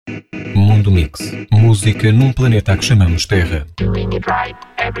Mundo Mix. Música num planeta a que chamamos Terra.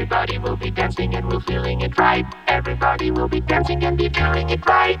 Everybody will be dancing and we're feeling it right. Everybody will be dancing and be feeling it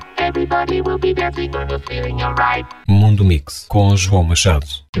right. Everybody will be dancing and we're feeling alright. Mundo Mix com João Machado.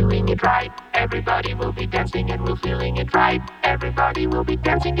 Doing it right. Everybody will be dancing and we're feeling it right. Everybody will be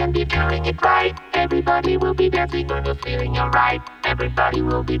dancing and be feeling it right. Everybody will be dancing and we're feeling alright. Everybody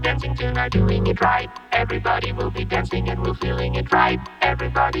will be dancing tonight, doing it right. Everybody will be dancing and we're feeling it right.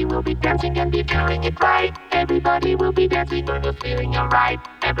 Everybody will be dancing and be feeling it right. Everybody will be dancing and we're feeling alright.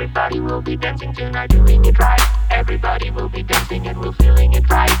 Everybody will be dancing tonight, doing it right. Everybody will be dancing and we're feeling it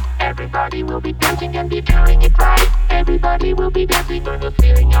right. Everybody will be dancing and be feeling it right. Everybody will be dancing and we're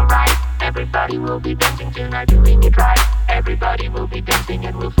feeling alright. Everybody will be dancing tonight, doing it right. Everybody will be dancing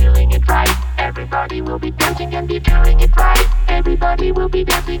and we're feeling it right. Everybody will be dancing and be feeling it right. Everybody will be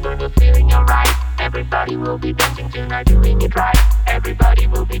dancing and we're feeling alright. Everybody will be dancing tonight, doing it right. Everybody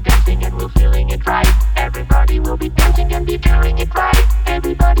will be dancing and we're feeling it right. Everybody will be dancing and be feeling it right.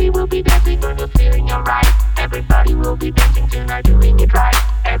 Everybody will be dancing and we're feeling alright. Everybody will be dancing tonight, doing it right.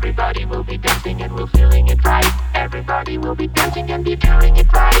 Everybody will be dancing and we're feeling it right. Everybody will be dancing and be feeling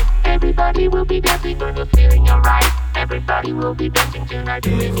it right. Everybody will be dancing and we're feeling alright. Everybody will be dancing tonight,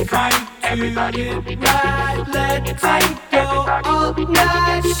 doing it right. Everybody will be dancing and we're feeling it right. Everybody will be dancing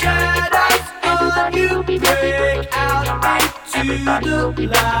and be feeling it right. Everybody will be dancing and we're feeling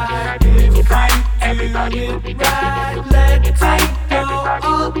it right. Everybody will be dancing and we're feeling it right. Everybody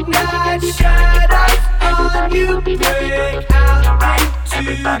will be dancing and we're feeling it right.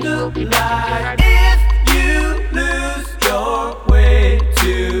 Everybody will be dancing. If you lose your way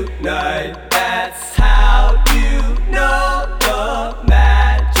tonight, that's how you know the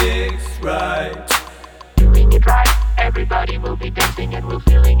magic's right. Doing it right. Everybody will be dancing and we're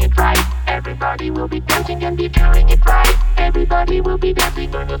feeling it right. Everybody will be dancing and be feeling it right. Everybody will be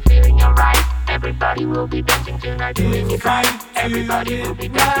dancing and we're feeling alright. Everybody will be dancing tonight, doing it right. Everybody will be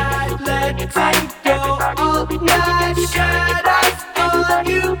dancing and we're feeling it right. Everybody will be dancing and be feeling it right.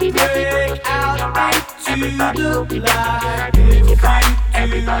 Everybody will be dancing and we're feeling alright. Everybody will be dancing tonight, doing it right.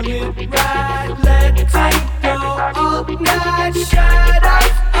 Everybody will be dancing and we're feeling it right. Everybody will be dancing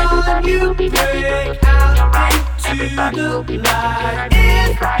tonight. Everybody will be dancing and we're feeling alright. Everybody will be dancing tonight, doing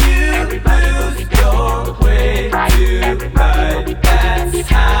it right. Everybody will be dancing and we're feeling it right. Everybody will be dancing and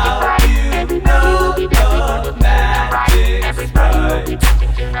How you know the magic's right.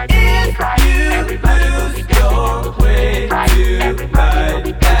 If you lose your way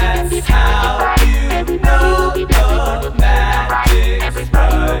tonight, that's how you know the magic's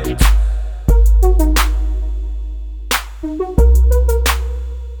right.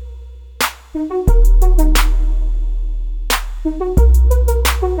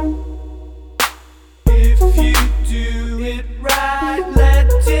 If you do it right,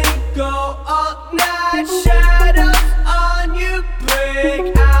 letting go all night, shadows on you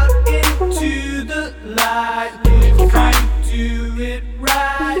break out into the light. If you do it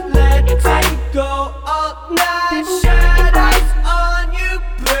right, letting go all night, shadows on you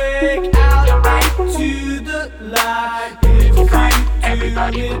break out into the light. If you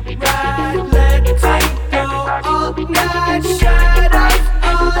do it right, letting go all night, shadows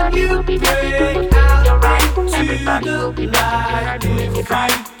on you break out into the light.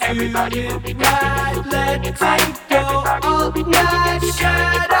 If you do it right, letting go all night,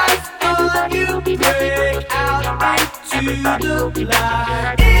 shadows on you break out into the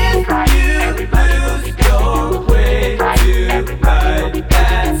light. If you lose your way tonight,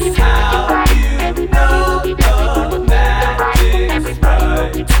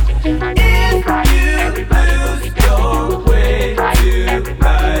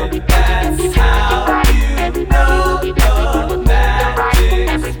 that's how you know the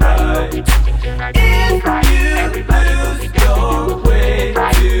magic's right. If you lose your way tonight, that's how you know the magic's right. If you lose your way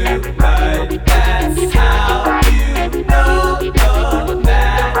tonight, that's how you know the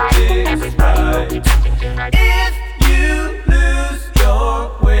magic's right. If you lose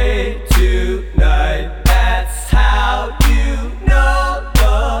your way tonight, that's how you know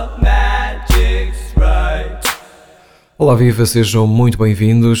the magic's right. Olá viva, sejam muito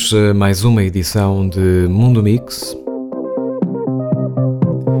bem-vindos a mais uma edição de Mundo Mix.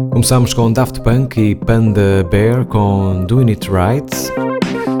 Começamos com Daft Punk e Panda Bear com Doing It Right.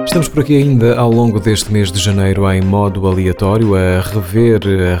 Estamos por aqui ainda ao longo deste mês de janeiro em modo aleatório a rever,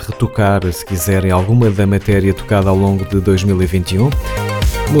 a retocar, se quiserem, alguma da matéria tocada ao longo de 2021.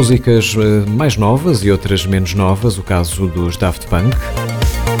 Músicas mais novas e outras menos novas, o caso dos Daft Punk.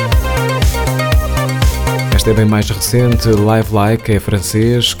 Esta é bem mais recente, Live Like é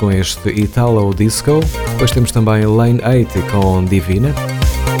francês com este Italo Disco. Depois temos também Lane 8 com Divina.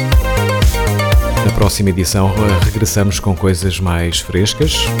 Na próxima edição regressamos com coisas mais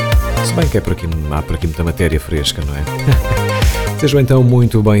frescas, se bem que há por aqui muita matéria fresca, não é? Sejam então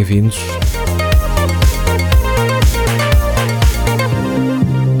muito bem-vindos.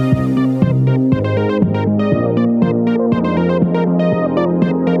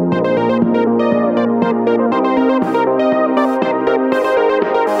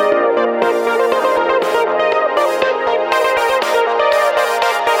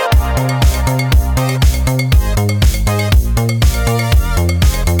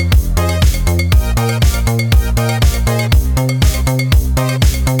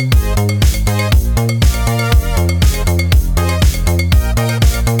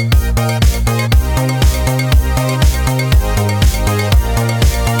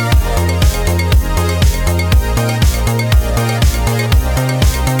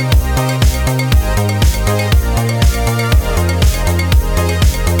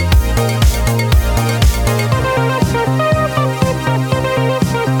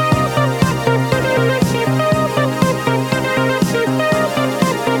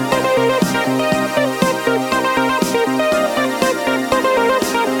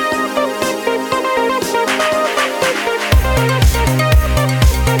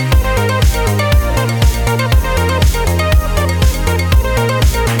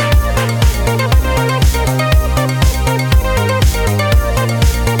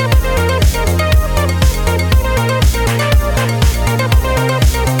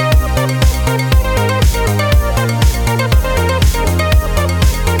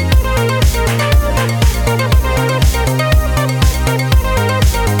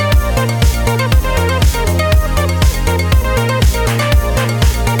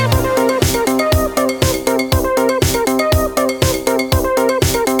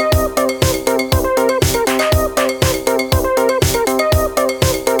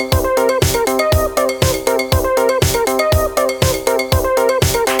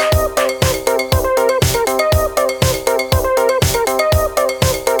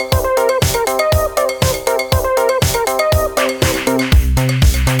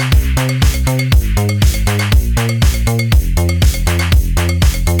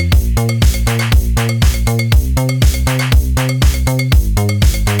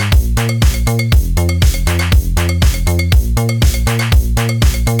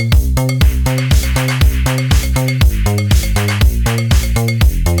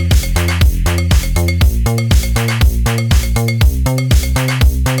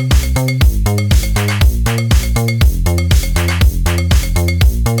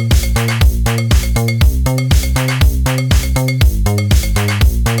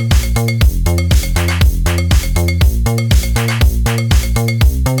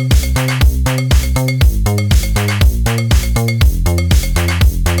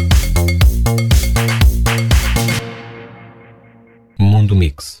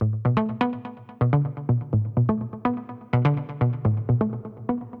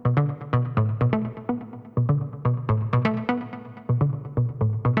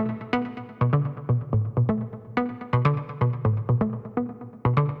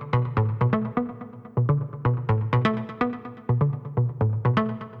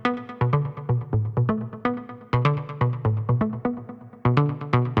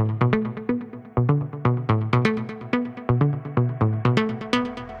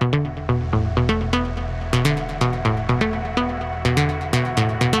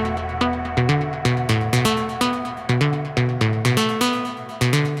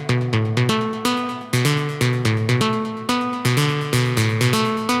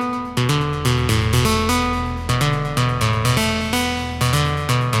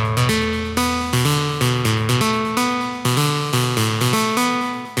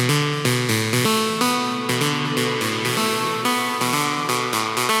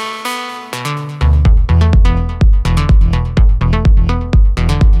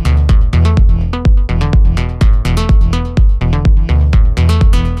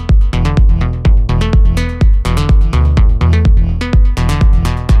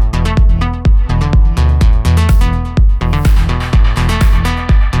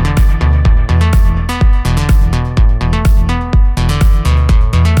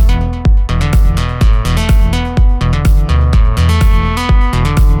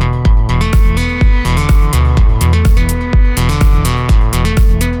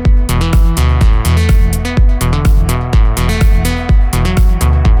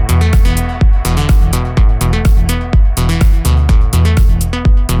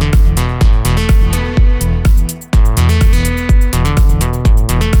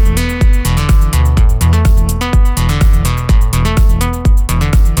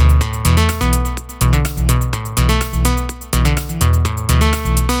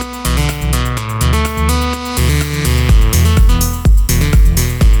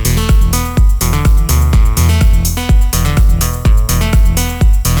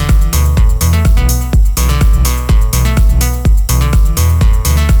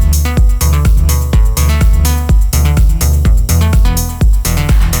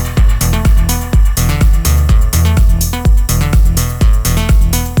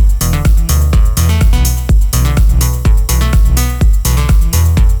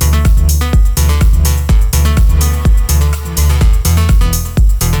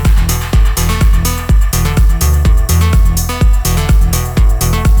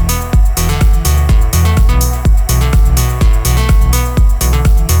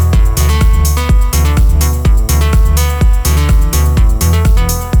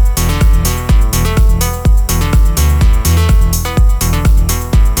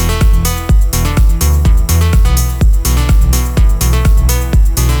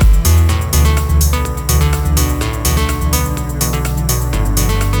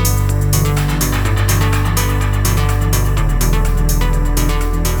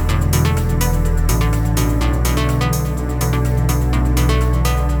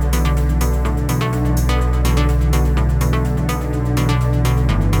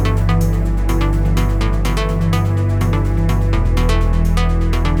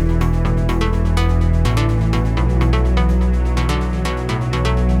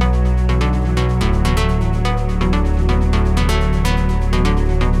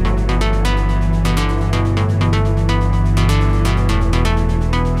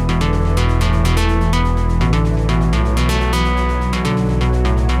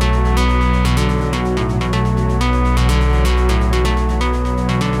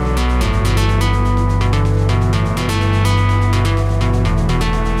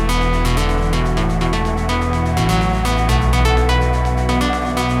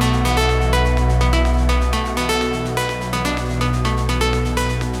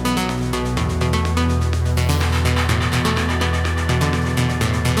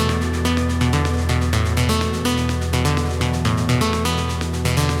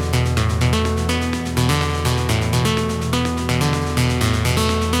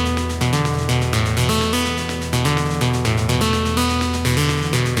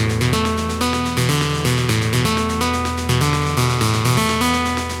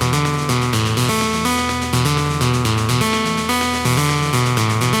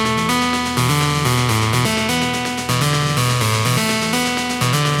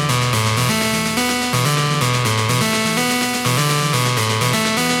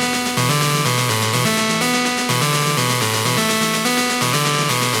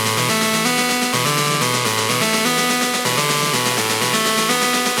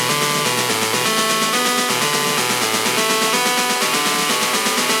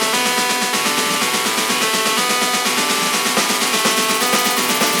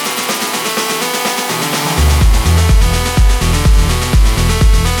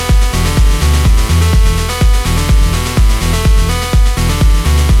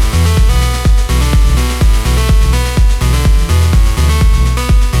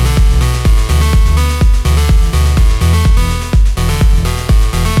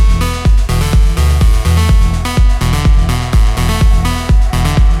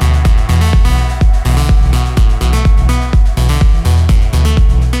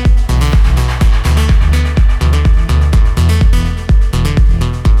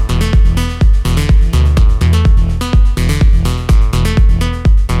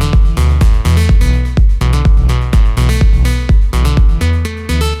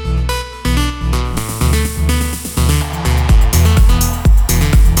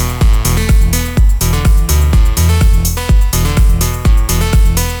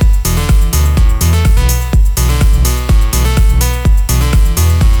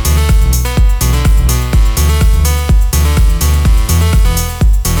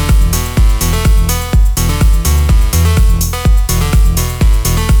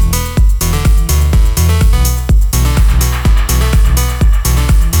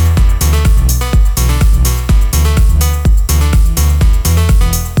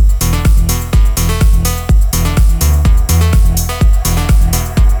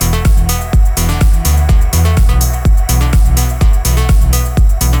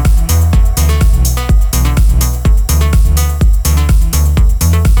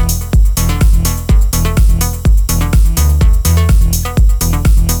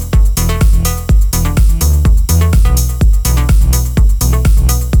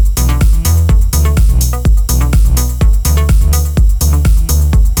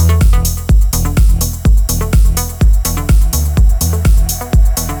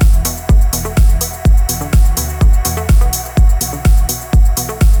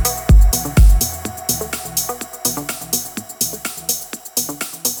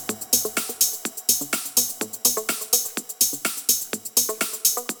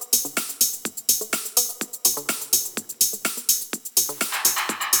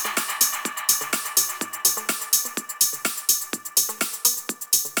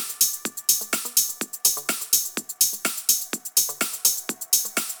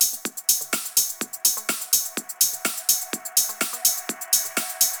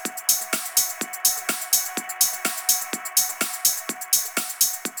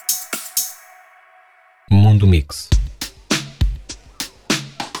 Mundo Mix.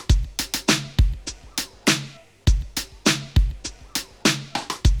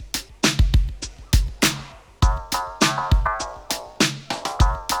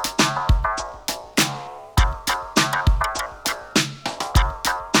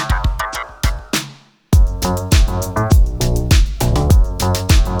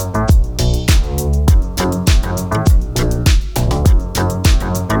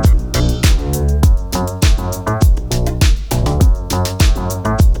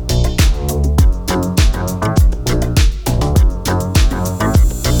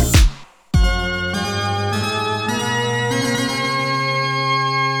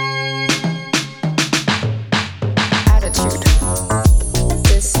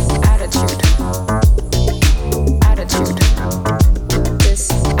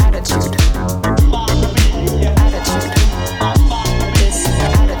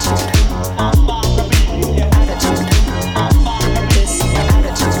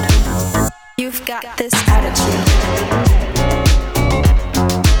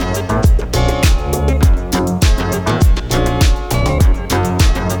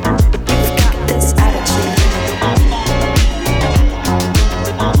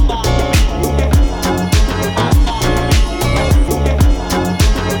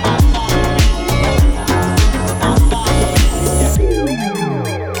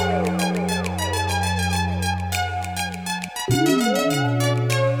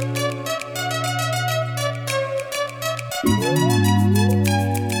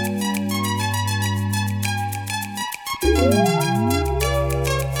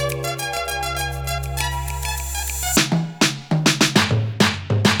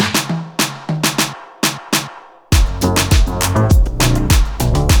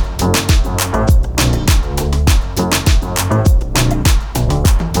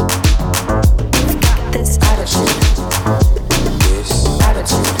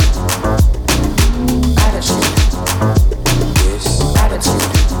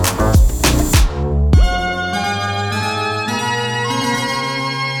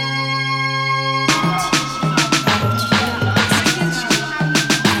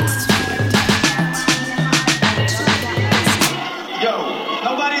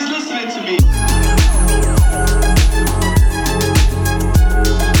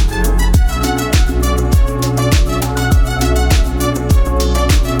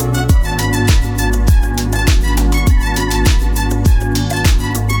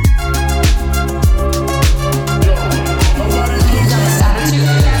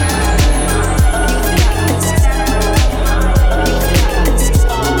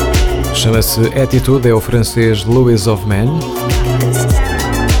 Chama-se Attitude, é o francês Louis of Man.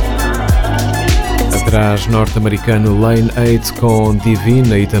 Atrás, norte-americano Lane 8 com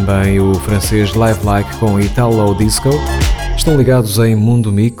Divina e também o francês Live Like com Italo Disco. Estão ligados em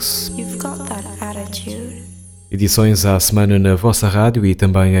Mundo Mix. Edições à semana na vossa rádio e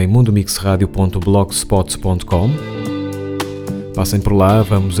também em mundomixradio.blogspot.com. Passem por lá,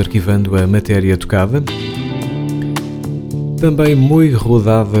 vamos arquivando a matéria tocada. Também muito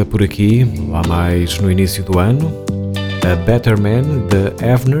rodada por aqui, lá mais no início do ano, a Better Man de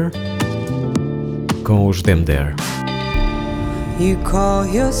Avner com os Them There. You call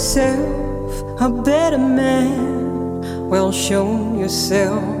yourself a better man, well show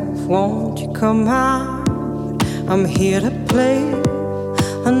yourself, won't you come out? I'm here to play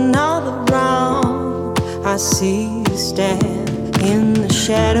another round, I see you stand in the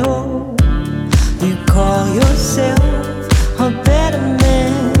shadow. You call yourself a better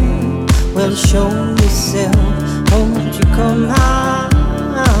man, well show yourself, won't you come out?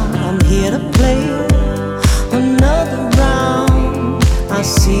 I'm here to play another round, I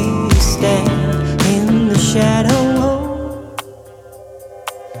see you stand in the shadow.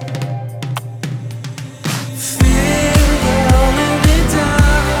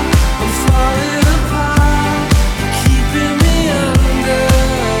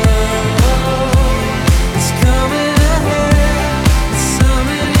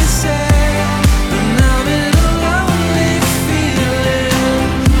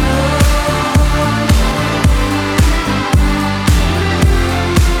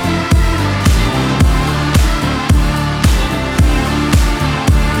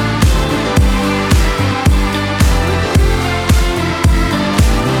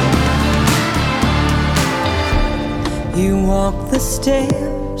 The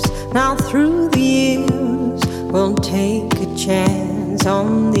steps now through the years, we'll take a chance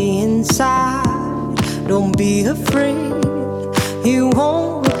on the inside. Don't be afraid, you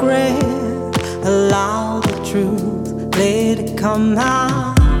won't regret. Allow the truth, let it come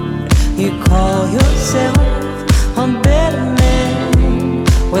out. You call yourself a better man.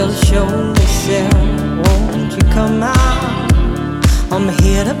 Well, show yourself, won't you come out? I'm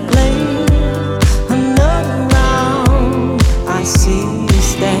here to play another round. I see you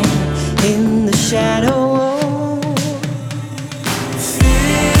stand in the shadow.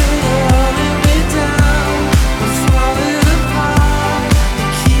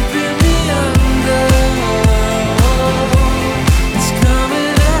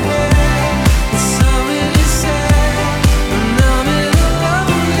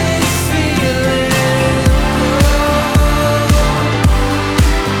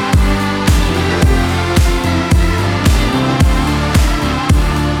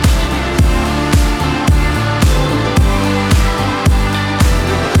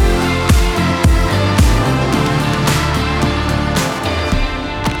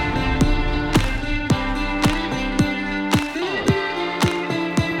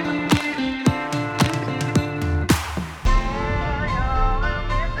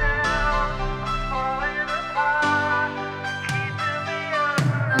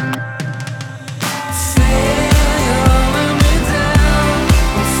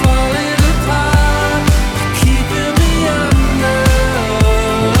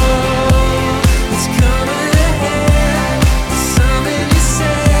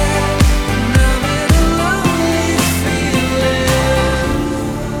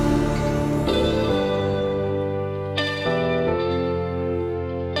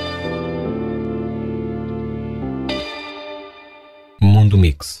 Mundo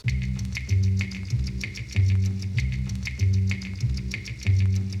Mix.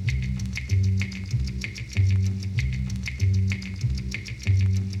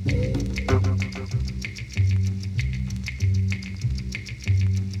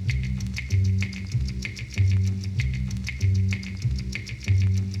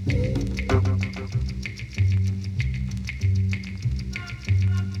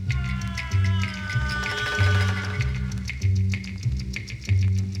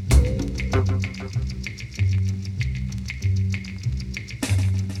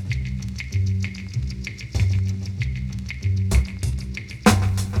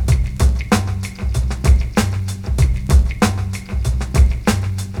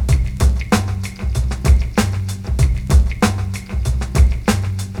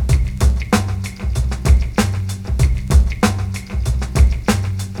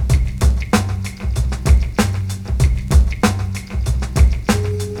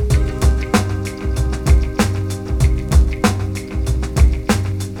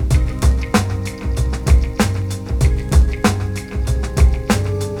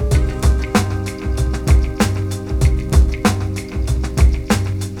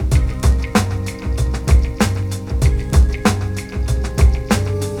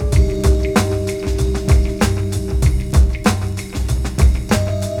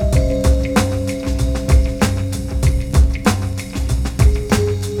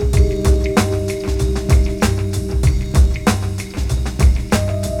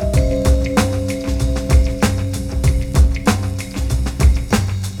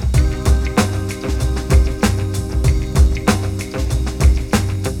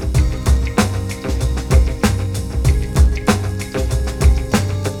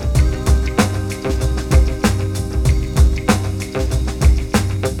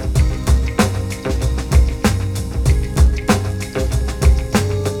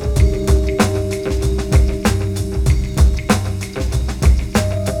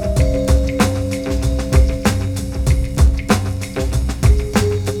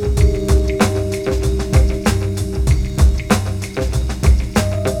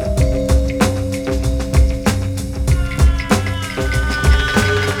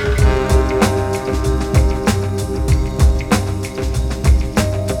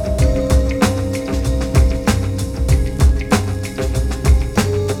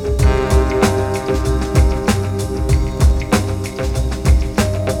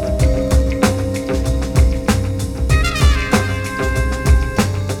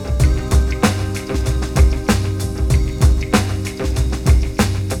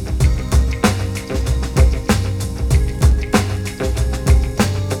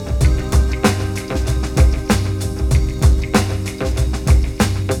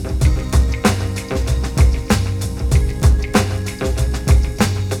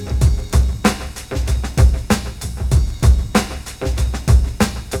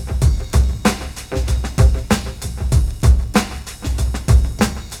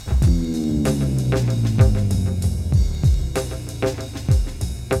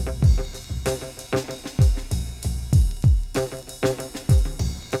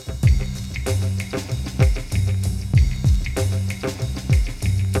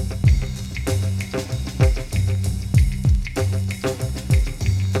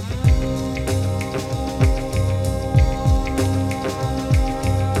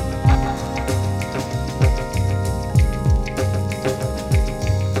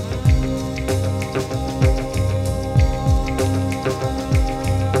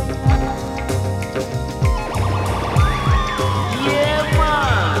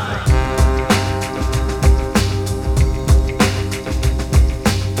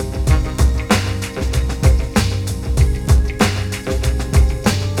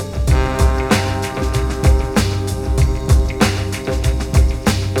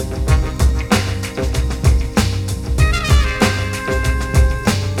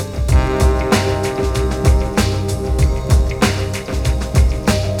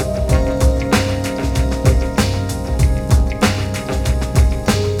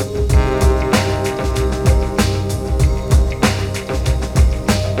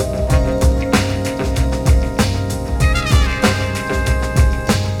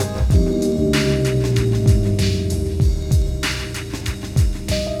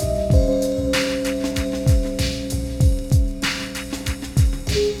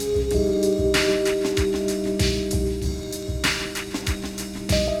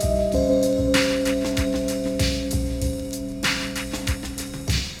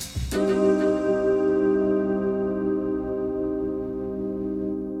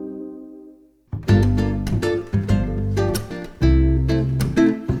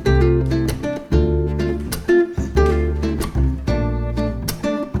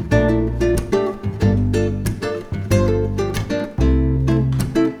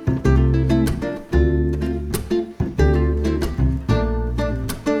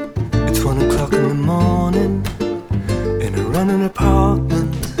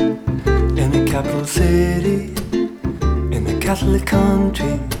 capital city, in a Catholic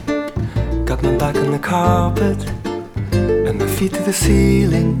country. Got my back on the carpet and my feet to the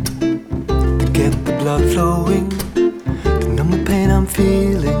ceiling to get the blood flowing, to numb the pain I'm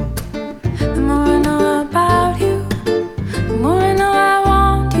feeling. The more I know about you, the more I know I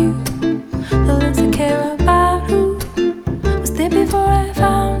want you. The less I care about who was there before I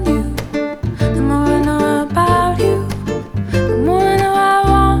found you. The more I know about you, the more I know I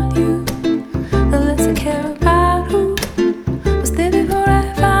want you. The less I care about who was there before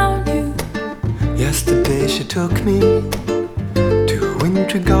I found you. Yesterday she took me to a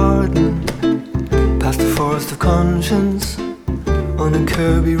wintry garden, past the forest of conscience, on a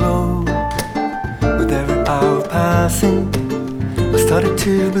curvy road. With every hour passing, I started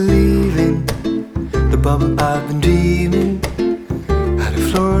to believe in the bubble I've been dreaming, had a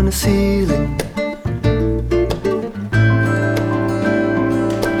floor and a ceiling.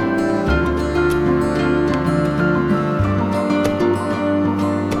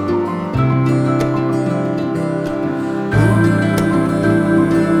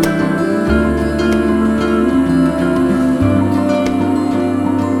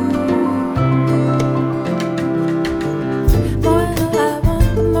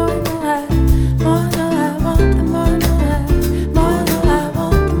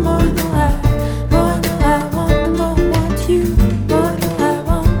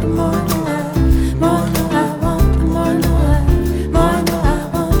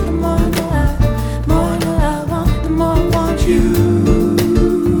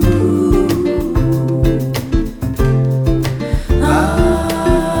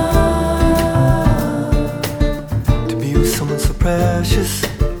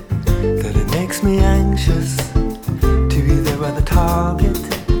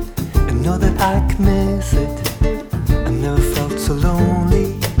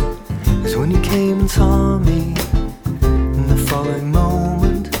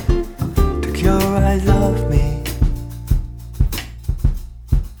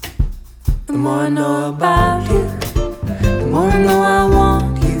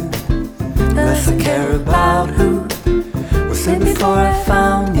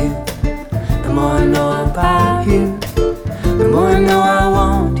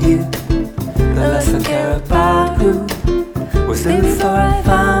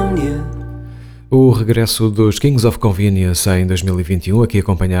 O regresso dos Kings of Convenience em 2021, aqui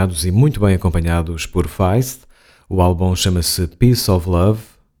acompanhados e muito bem acompanhados por Feist. O álbum chama-se Peace of Love.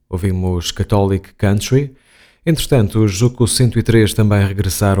 Ouvimos Catholic Country. Entretanto, os Zuko 103 também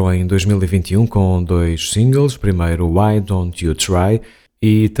regressaram em 2021 com 2 singles. Primeiro, Why Don't You Try,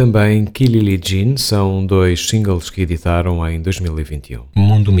 e também Kilili Jean, são 2 singles que editaram em 2021.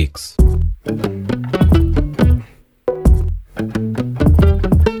 Mundo Mix.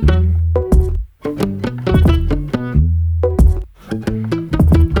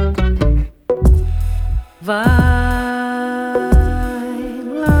 Vai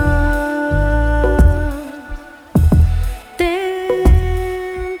lá, tenta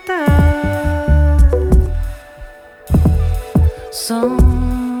sonhar,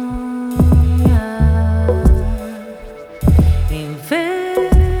 inventa,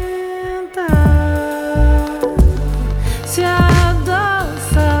 se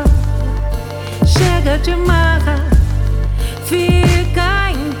adoça, chega de marra, fica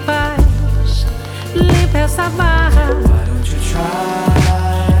em paz, limpa essa barra. Why don't you try?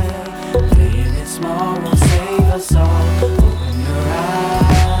 Playing it small won't save us all. Open your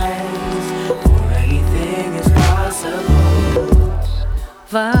eyes, for anything is possible.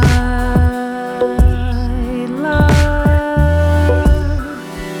 Vai lá,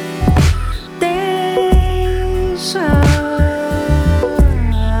 deixa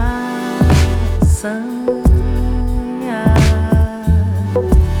sonhar,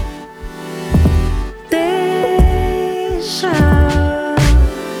 deixa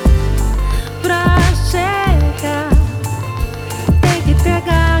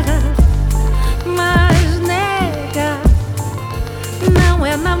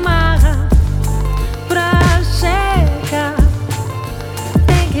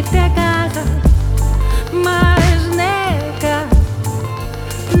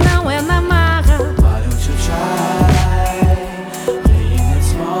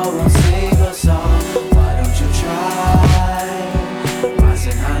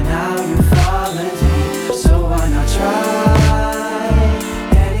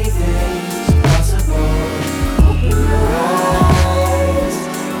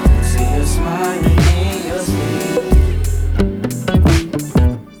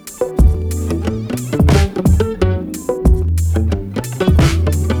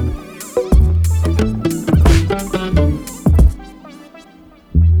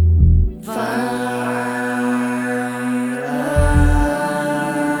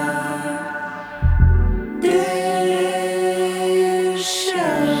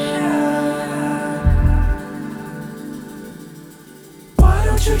Why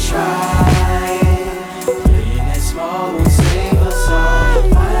don't you try? Playing it small won't save us all.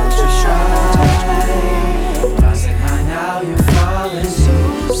 Why don't you try? Rising high now you're falling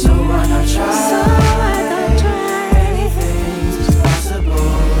too. So why not try? Anything's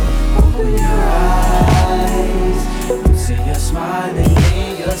possible. Open your eyes. You see you're smiling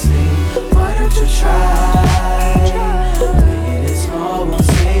in your sleep. Why don't you try? Playing it small won't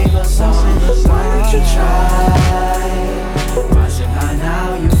save us all. Why don't you try? Rising high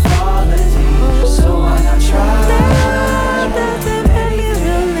now you falling deep. So why not try?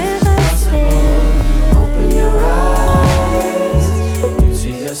 Anything's possible. Open your eyes. You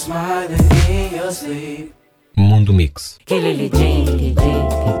see you're smiling in your sleep. Mundo Mix.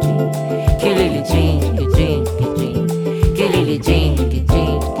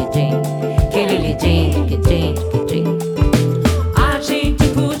 A gente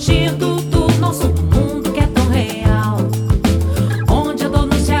fugindo do nosso mundo que é tão real, onde a dor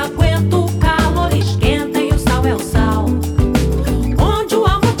não se aguenta, o calor esquenta e o sal é o sal, onde o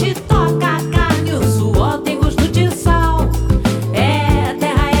amor te toca a carne, o suor tem gosto de sal. É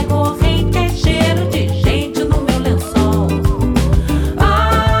terra, é corrente, é cheiro de gente no meu lençol.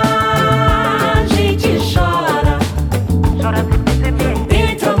 A gente chora, chora sem perceber.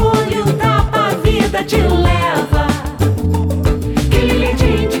 Entre o amor e o tapa a vida te leva.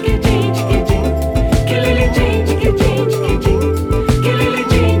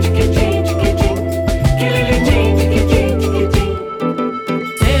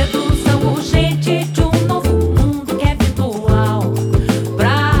 Sedução urgente de um novo mundo que é virtual.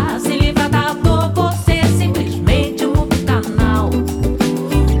 Pra se livrar da dor, você simplesmente muda o canal.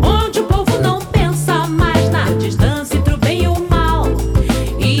 Onde o povo não pensa mais na distância entre o bem e o mal.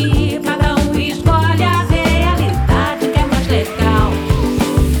 E cada um escolhe a realidade que é mais legal.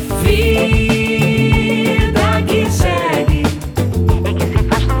 Vida que segue,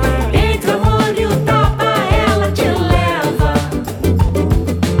 entre o amor e o tapa ela te leva.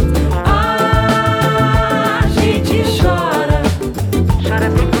 A gente chora, chora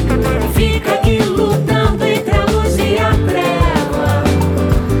sem perceber. Fica aqui lutando entre a luz e a treva.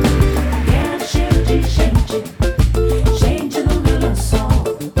 Quero cheiro de gente, gente no meu lençol.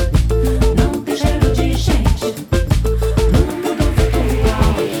 Não tem cheiro de gente no mundo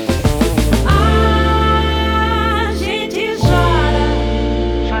virtual. A gente chora,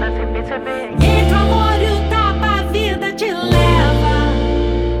 chora sem perceber. Entre o amor e o tapa a vida te leva.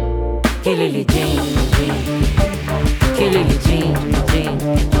 Kelele jing jing, kelele jing jing jing,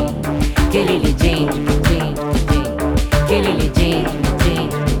 kelele jing jing jing, kelele jing jing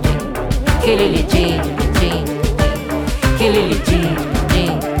jing, kelele jing jing jing, kelele jing jing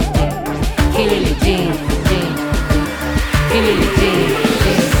jing, kelele jing jing, kelele jing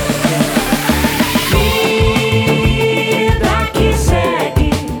jing. Vida que segue,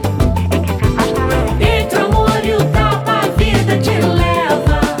 entre o amor e o tapa a vida te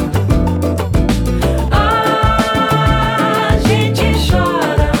leva. A gente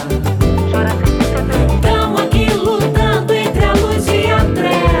chora, chora sem perceber. Tamo aqui lutando entre a luz e a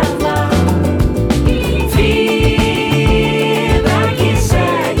treva. Vida que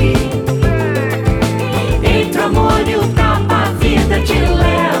segue, entre o amor e o tapa a vida te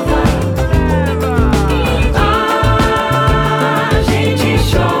leva. A gente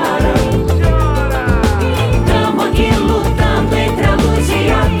chora, tamo aqui lutando entre a luz e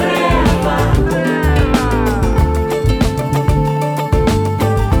a treva.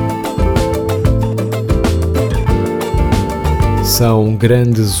 São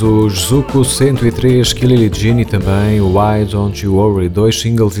grandes os Zuko 103, Kilili Jean e também Why Don't You Worry, dois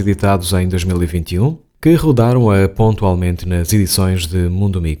singles editados em 2021 que rodaram pontualmente nas edições de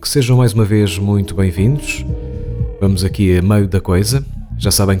Mundo Mix. Sejam mais uma vez muito bem-vindos. Vamos aqui a meio da coisa. Já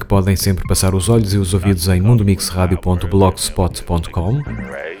sabem que podem sempre passar os olhos e os ouvidos em mundomixradio.blogspot.com.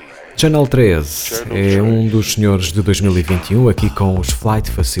 Channel 13 é um dos senhores de 2021 aqui com os Flight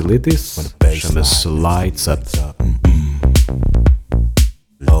Facilities. Chama-se Lights Up.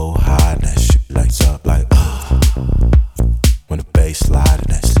 Low high, that shit lights up like when the bass slide,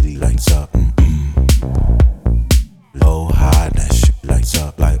 that city lights up. Low high, that shit lights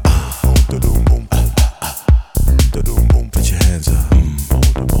up like boom, boom, boom. Put your hands up. Boom,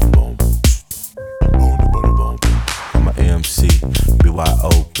 boom, boom. Boom, boom, boom. I'm a MC,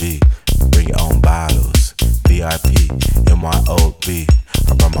 BYOB. Bring your own bottles. VIP, MYOB.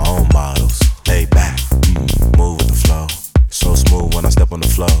 I brought my own models. Lay back, move with the flow. So smooth when I step on the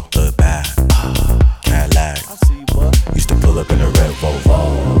floor. Look back, Cadillac. Used to pull up in a red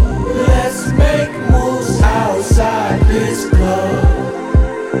Volvo. Let's make moves outside this club.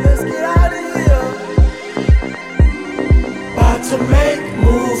 Let's get out of here. About to make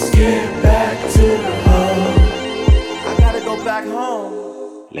moves, get back to the hub. I gotta go back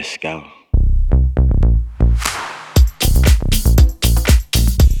home. Let's go.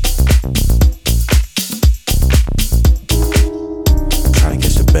 Try to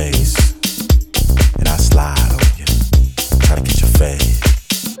catch the bass, and I slide on you. Try to catch your fade,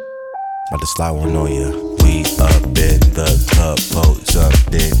 about to slide one on you. We up in the club, pose up,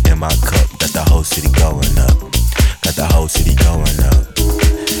 then in my cup. Got the whole city going up. Got the whole city going up.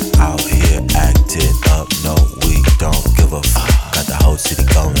 Out here acting up, no, we don't give a fuck. Got the whole city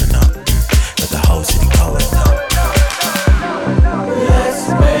going up. Got the whole city going up. Let's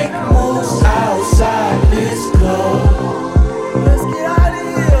make moves outside this club. Let's get out of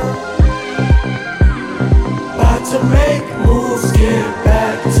here. About to make moves, get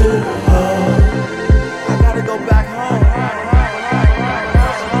back to the hub. I gotta go back home.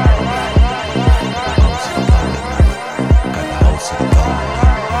 Got the whole city going up. Got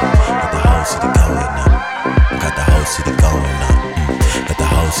the whole city going up. Got the whole city going up. Got the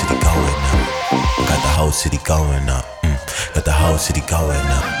whole city going up. Got the whole city going up. Got the whole city going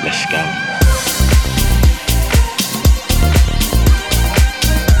up. Let's go.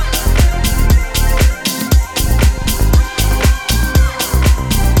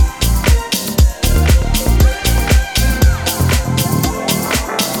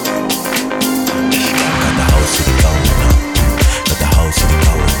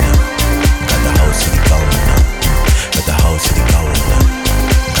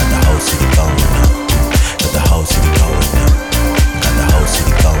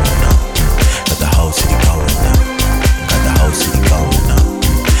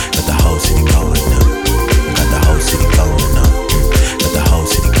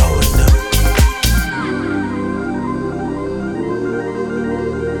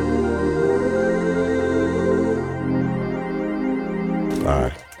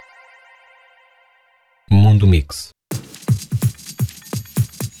 Mundo Mix.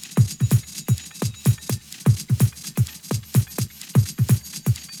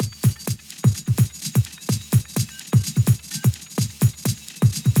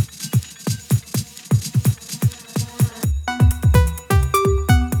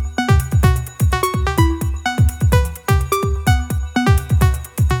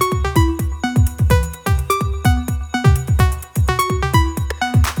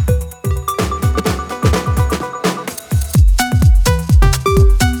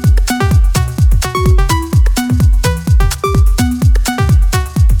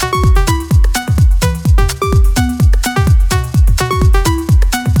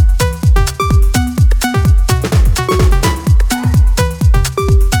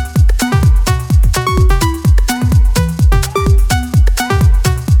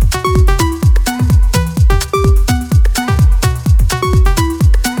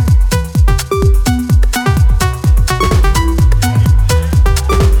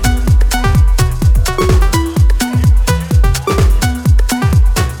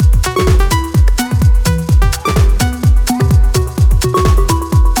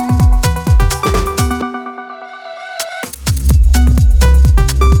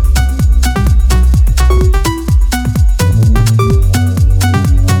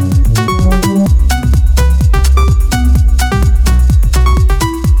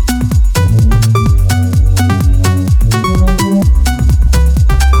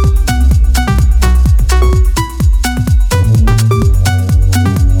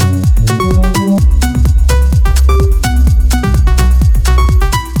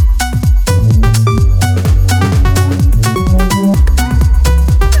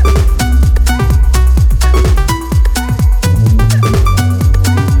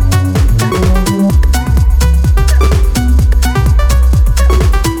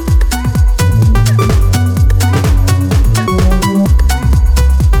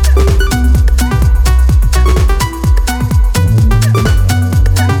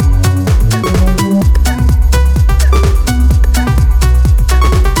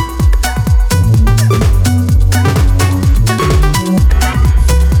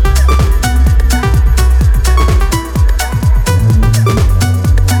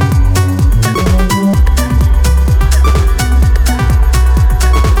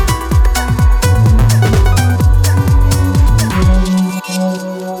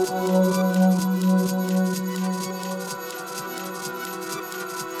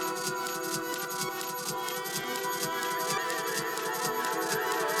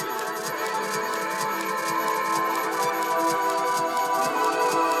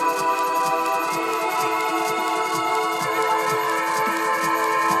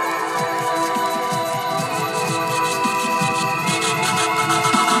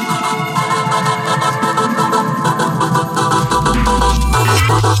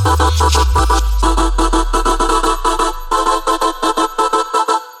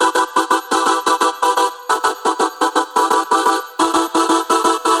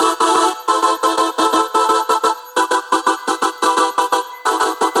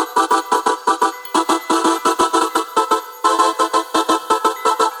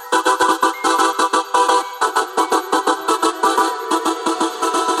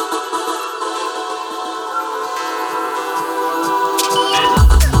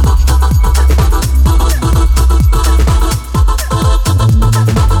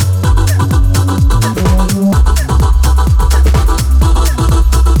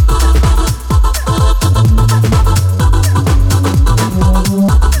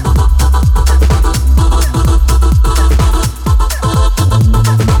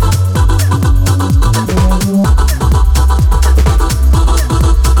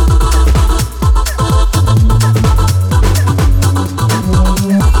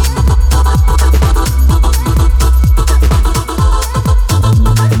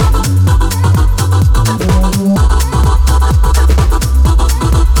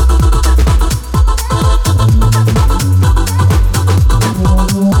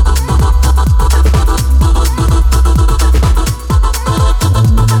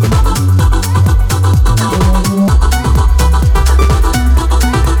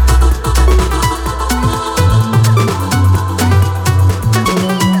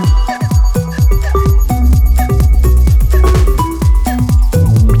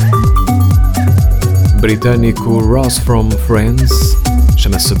 britânico Ross from Friends,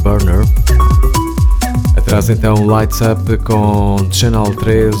 chama-se Burner. Atrás então Lights Up com Channel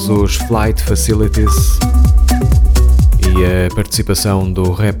 3, os Flight Facilities e a participação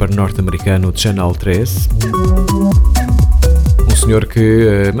do rapper norte-americano Channel 3. Um senhor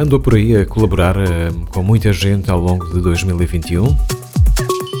que mandou por aí a colaborar com muita gente ao longo de 2021.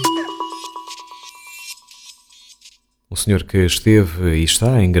 Um senhor que esteve e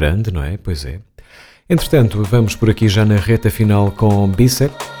está em grande, não é? Pois é. Entretanto, vamos por aqui já na reta final com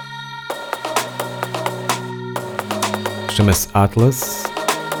Bicep. Chama-se Atlas.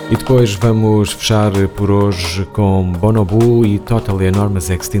 E depois vamos fechar por hoje com Bonobo e Totally Enormous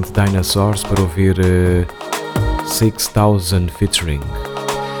Extinct Dinosaurs para ouvir 6000 featuring.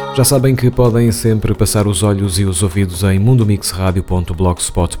 Já sabem que podem sempre passar os olhos e os ouvidos em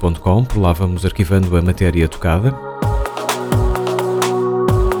mundomixradio.blogspot.com. Por lá vamos arquivando a matéria tocada.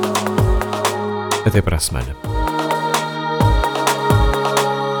 Até para a semana.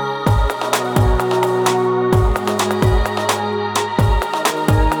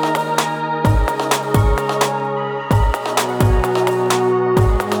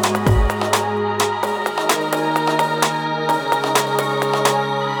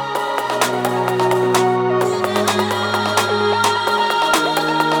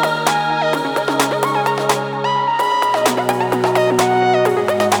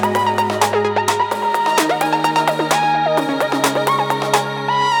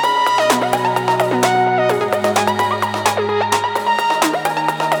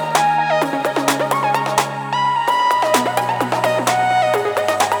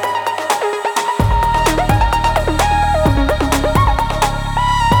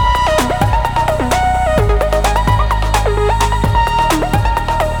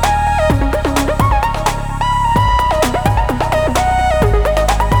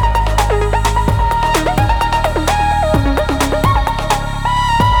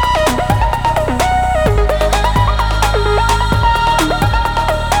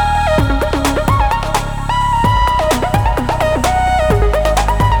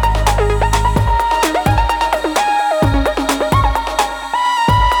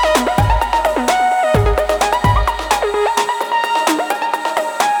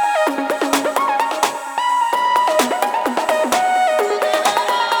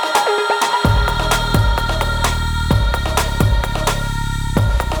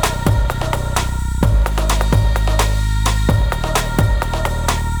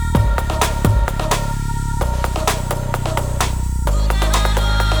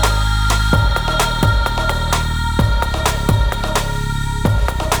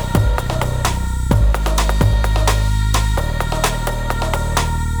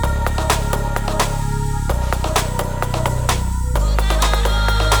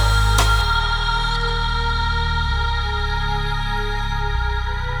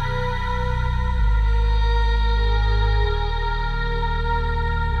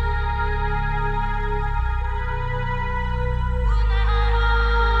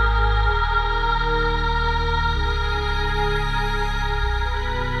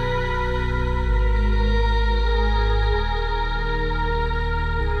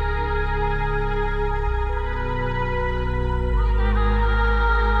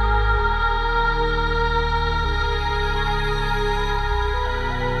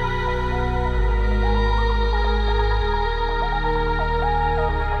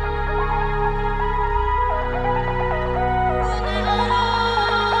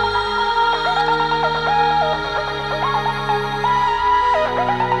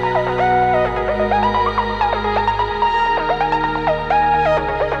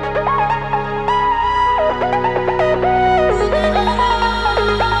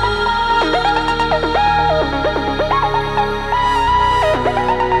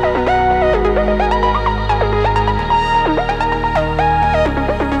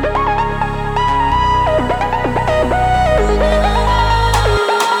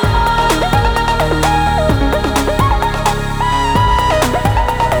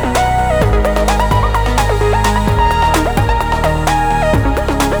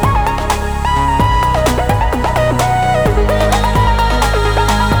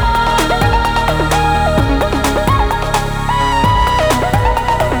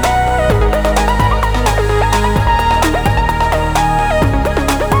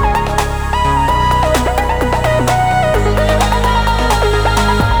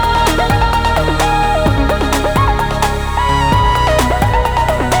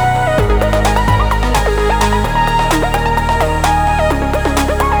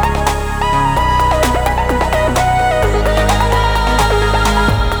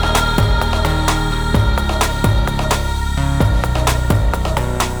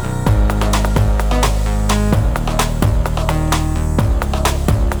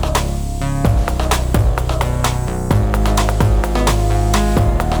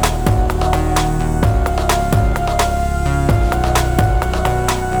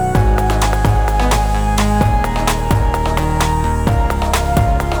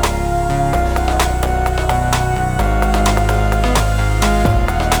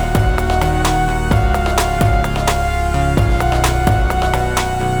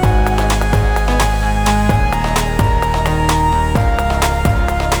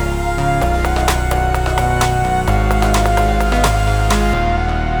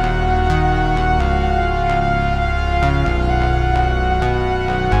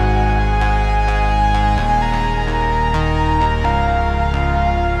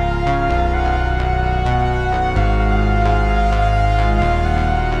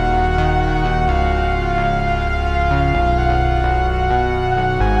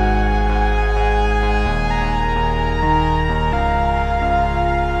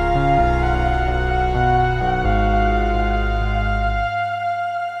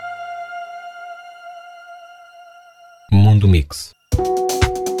 Mundo Mix.